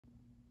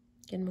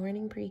Good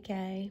morning,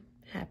 Pre-K.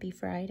 Happy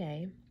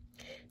Friday.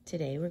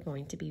 Today we're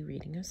going to be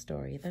reading a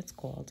story that's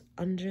called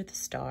Under the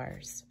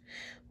Stars.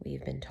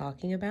 We've been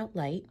talking about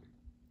light,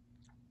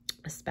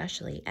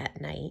 especially at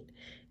night,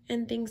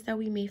 and things that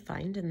we may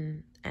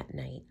find at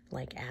night,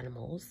 like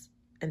animals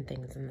and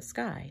things in the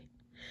sky.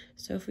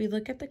 So if we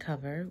look at the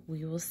cover,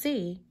 we will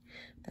see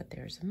that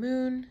there's a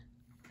moon,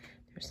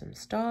 there's some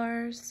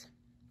stars,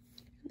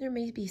 and there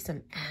may be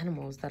some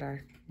animals that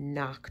are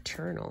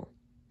nocturnal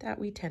that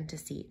we tend to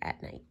see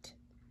at night.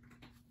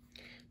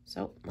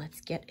 So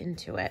let's get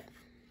into it.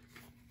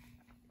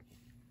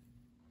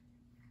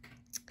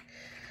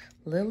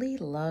 Lily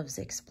loves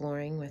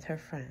exploring with her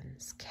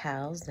friends,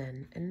 Cal,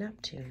 Zen, and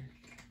Neptune.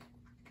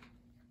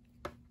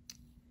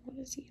 What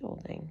is he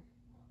holding?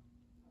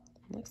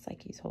 Looks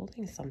like he's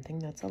holding something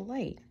that's a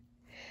light.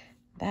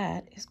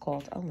 That is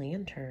called a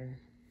lantern.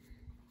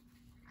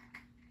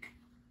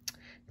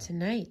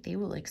 Tonight they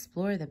will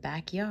explore the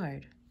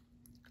backyard.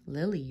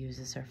 Lily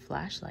uses her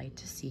flashlight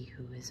to see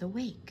who is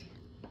awake.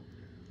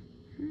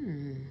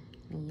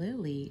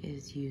 Lily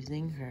is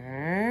using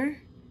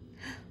her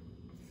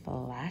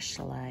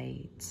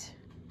flashlight.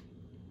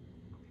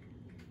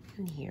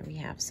 And here we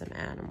have some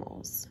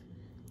animals.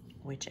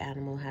 Which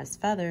animal has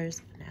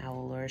feathers, an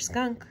owl or a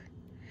skunk?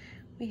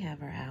 We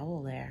have our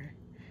owl there.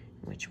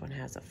 Which one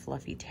has a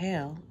fluffy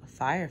tail, a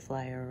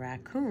firefly or a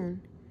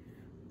raccoon?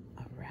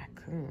 A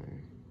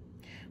raccoon.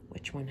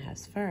 Which one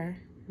has fur,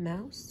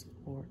 mouse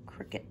or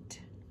cricket?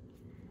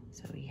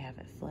 So we have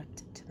it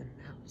flipped to the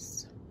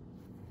mouse.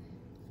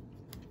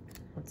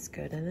 Let's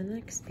go to the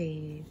next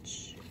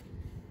page.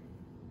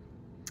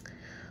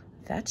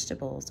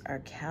 Vegetables are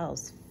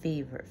Cal's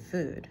favorite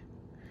food,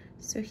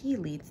 so he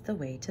leads the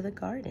way to the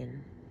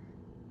garden.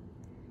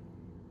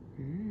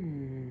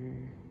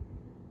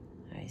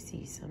 I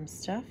see some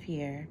stuff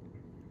here.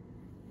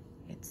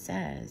 It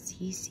says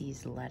he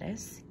sees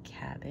lettuce,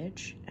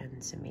 cabbage,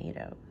 and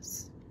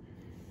tomatoes.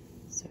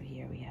 So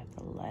here we have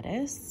the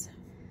lettuce,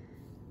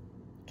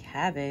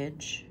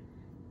 cabbage,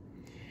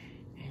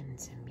 and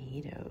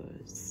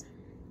tomatoes.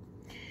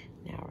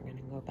 Now we're going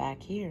to go back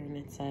here and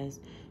it says,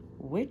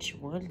 which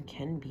one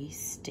can be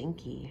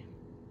stinky?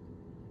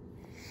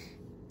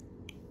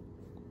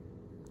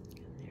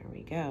 And there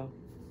we go.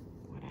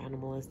 What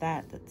animal is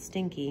that that's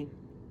stinky?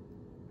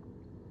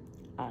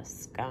 A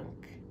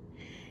skunk.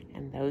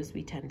 And those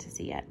we tend to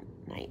see at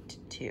night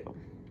too.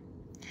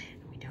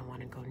 And we don't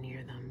want to go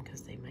near them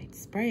because they might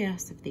spray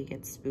us if they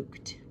get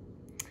spooked.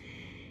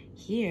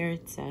 Here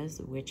it says,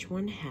 which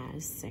one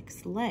has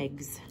 6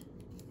 legs?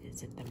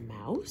 Is it the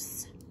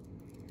mouse?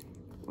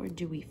 Or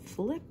do we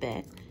flip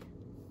it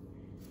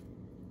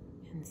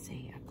and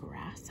say a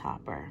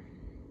grasshopper?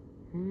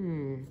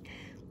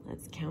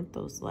 Let's count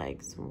those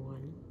legs.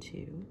 1,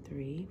 2,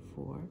 3,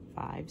 4,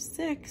 5,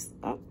 6.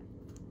 Oh,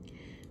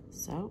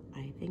 so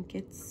I think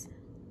it's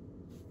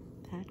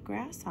that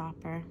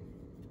grasshopper.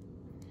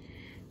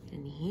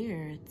 And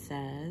here it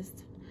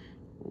says,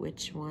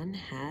 which one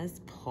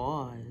has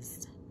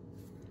paws?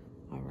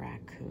 A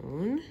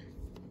raccoon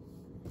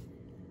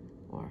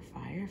or a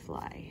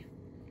firefly?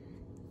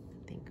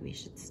 I think we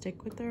should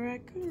stick with the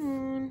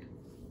raccoon.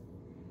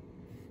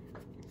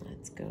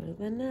 Let's go to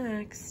the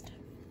next.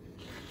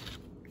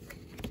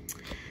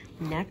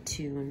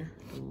 Neptune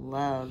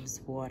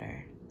loves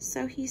water,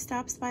 so he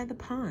stops by the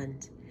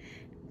pond.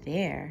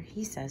 There,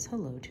 he says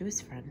hello to his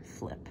friend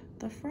Flip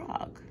the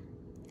frog.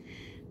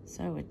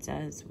 So it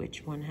says,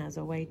 which one has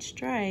a white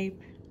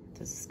stripe?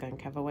 Does the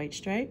skunk have a white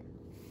stripe?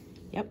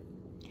 Yep.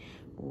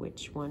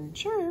 Which one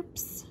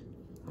chirps?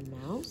 A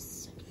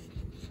mouse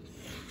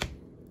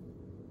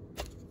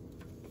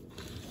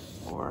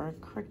or a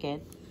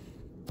cricket?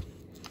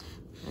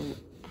 I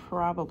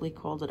probably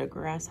called it a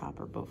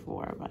grasshopper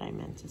before, but I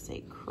meant to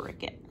say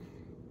cricket.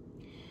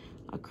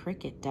 A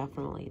cricket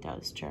definitely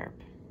does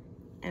chirp,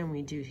 and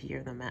we do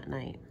hear them at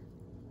night.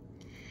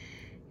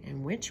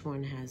 And which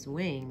one has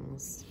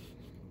wings?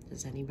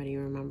 Does anybody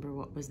remember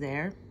what was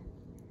there?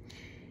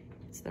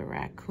 It's the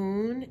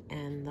raccoon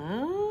and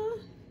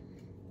the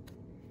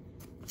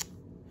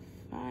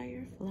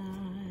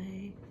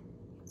firefly.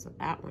 So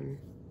that one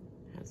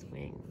has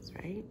wings,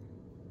 right?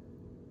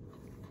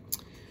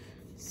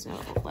 So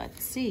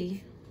let's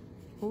see,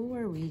 who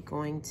are we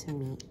going to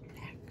meet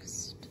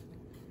next?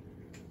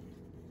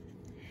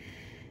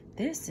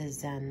 This is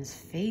Zen's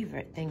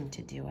favorite thing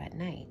to do at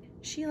night.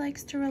 She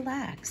likes to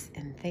relax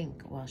and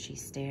think while she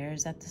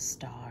stares at the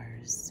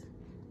stars.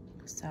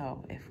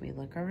 So if we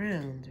look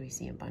around, we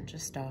see a bunch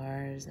of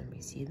stars and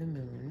we see the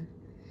moon,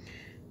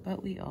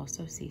 but we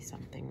also see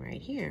something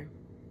right here.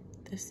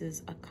 This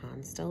is a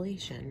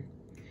constellation,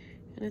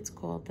 and it's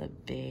called the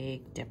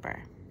Big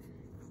Dipper.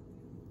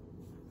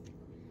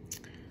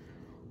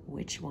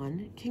 Which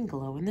one can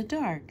glow in the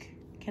dark?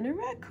 Can a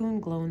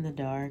raccoon glow in the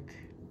dark?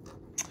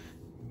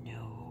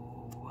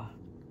 No.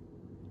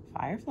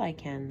 Firefly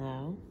can,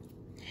 though.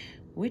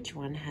 Which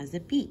one has a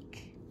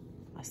beak?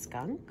 A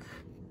skunk?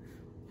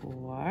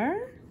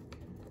 Or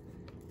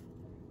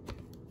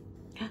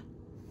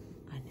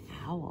an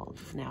owl?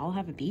 Does an owl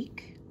have a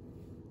beak?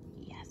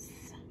 Yes.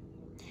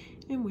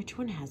 And which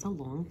one has a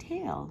long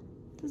tail?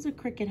 Does a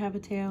cricket have a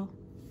tail?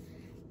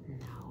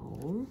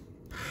 No.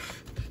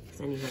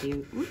 Does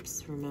anybody,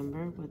 oops,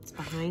 remember what's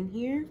behind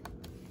here?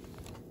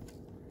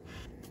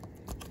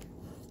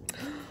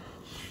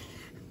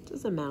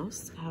 Does a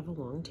mouse have a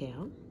long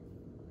tail?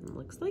 It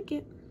looks like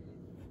it.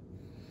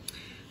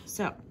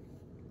 So,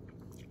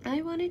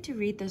 I wanted to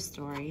read this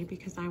story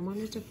because I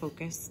wanted to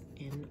focus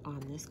in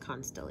on this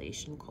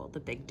constellation called the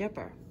Big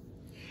Dipper.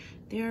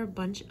 There are a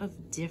bunch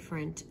of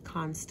different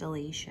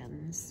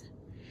constellations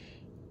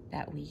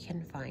that we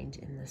can find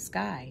in the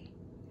sky.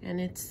 And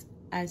it's,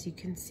 as you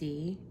can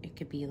see, it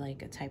could be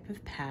like a type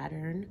of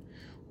pattern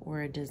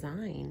or a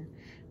design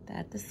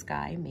that the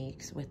sky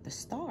makes with the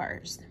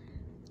stars.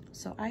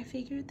 So I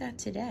figured that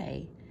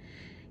today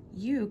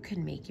you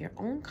can make your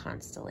own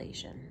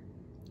constellation.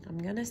 I'm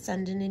gonna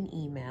send in an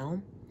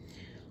email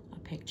a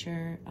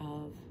picture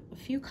of a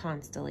few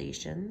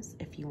constellations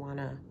if you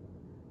wanna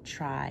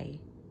try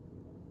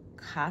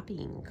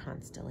copying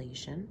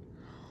constellation,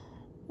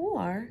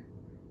 or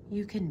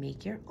you can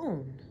make your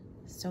own.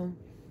 So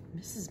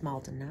Mrs.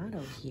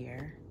 Maldonado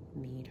here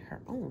made her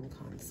own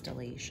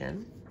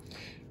constellation,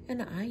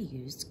 and I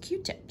used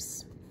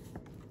Q-tips.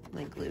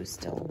 My glue's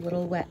still a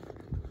little wet,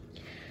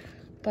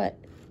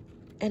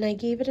 and I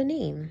gave it a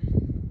name.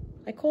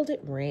 I called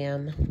it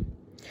Ram.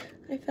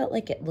 I felt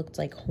like it looked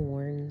like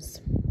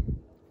horns.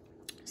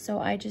 So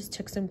I just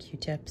took some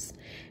Q-tips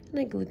and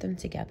I glued them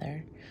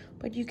together.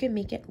 But you can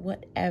make it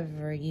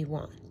whatever you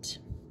want.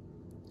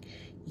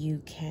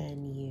 You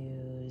can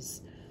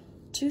use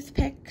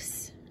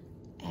toothpicks,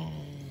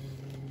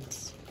 and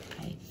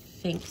I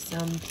think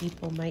some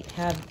people might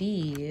have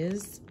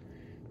these,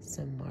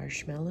 some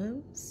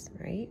marshmallows,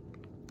 right?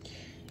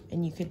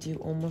 And you could do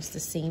almost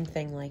the same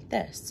thing like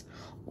this.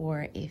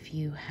 Or if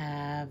you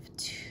have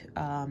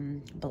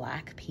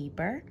black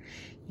paper,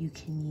 you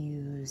can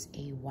use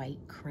a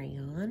white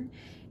crayon.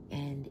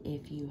 And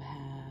if you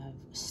have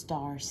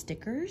star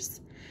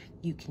stickers,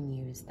 you can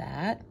use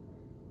that.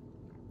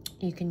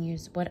 You can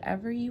use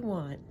whatever you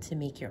want to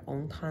make your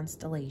own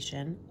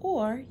constellation,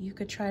 or you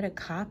could try to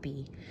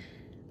copy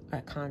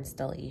a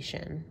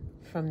constellation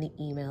from the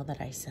email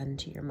that I send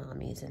to your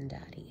mommies and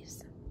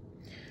daddies.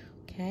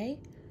 Okay,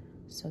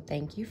 so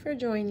thank you for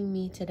joining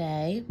me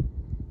today,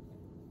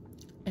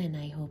 and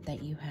I hope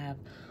that you have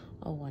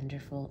a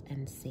wonderful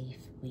and safe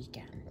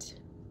weekend.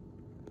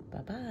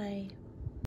 Bye-bye.